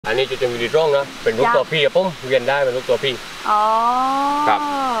อันนี้จะเป็นวิดีโอนะเป็นลูกตัวพี่ครับผมเวียนได้เป็นลูกตัวพี่อ๋อครับ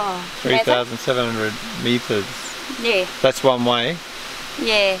 3,700 meters. Yeah. That's one way.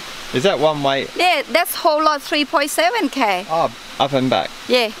 Yeah. Is that one way? Yeah, that's whole lot 3.7k. Oh, up and back.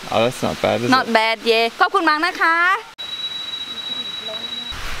 Yeah. Oh, that's not bad, is Not it? bad. Yeah. ขอบคุณมากนะคะ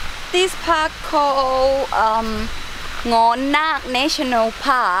This park called Ngon Nak National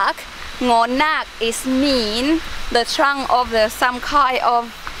Park. Ngon Nak is mean the trunk of the some kind of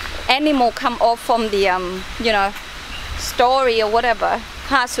animal come off from the you know story or whatever.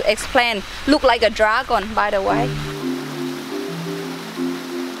 Hard to explain. Look like a dragon, by the way.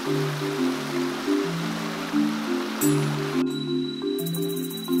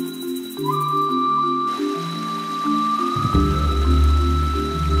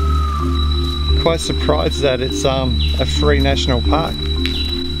 Quite surprised that it's a free national park.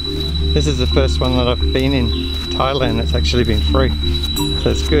 This is the first one that I've been in Thailand that's actually been free, so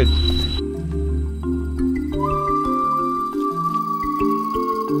it's good.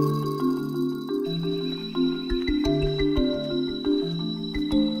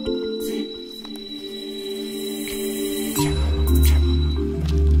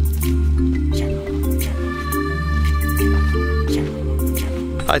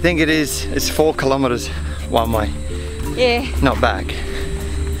 I think it's 4 kilometers one way. Yeah. Not back.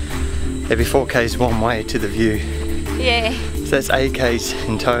 Every 4k's one way to the view. Yeah. So that's 8k's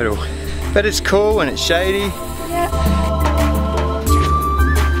in total. But it's cool and it's shady. Yeah.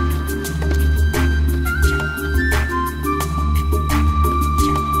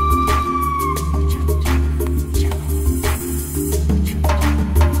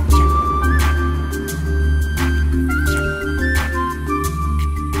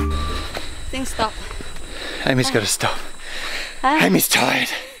 Stop. Amy's got to stop. Amy's tired.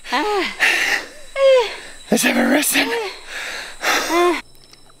 Let's have a rest then.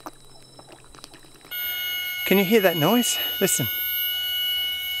 Can you hear that noise? Listen.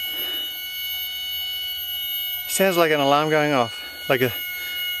 Sounds like an alarm going off, like a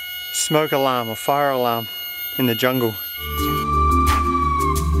smoke alarm or fire alarm in the jungle.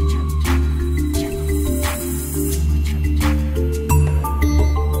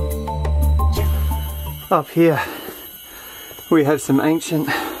 Up here we have some ancient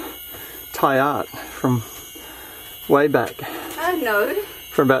Thai art from way back. Oh no.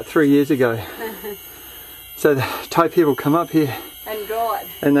 From about 3 years ago. So the Thai people come up here and draw it.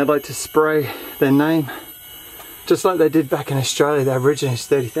 And they'd like to spray their name. Just like they did back in Australia, the Aborigines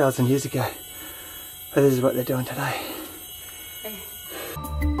 30,000 years ago. But this is what they're doing today.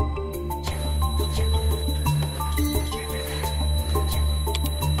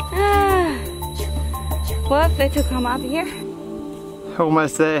 Worth it to come up here?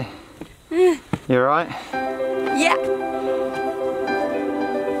 Almost there. You alright? Yeah.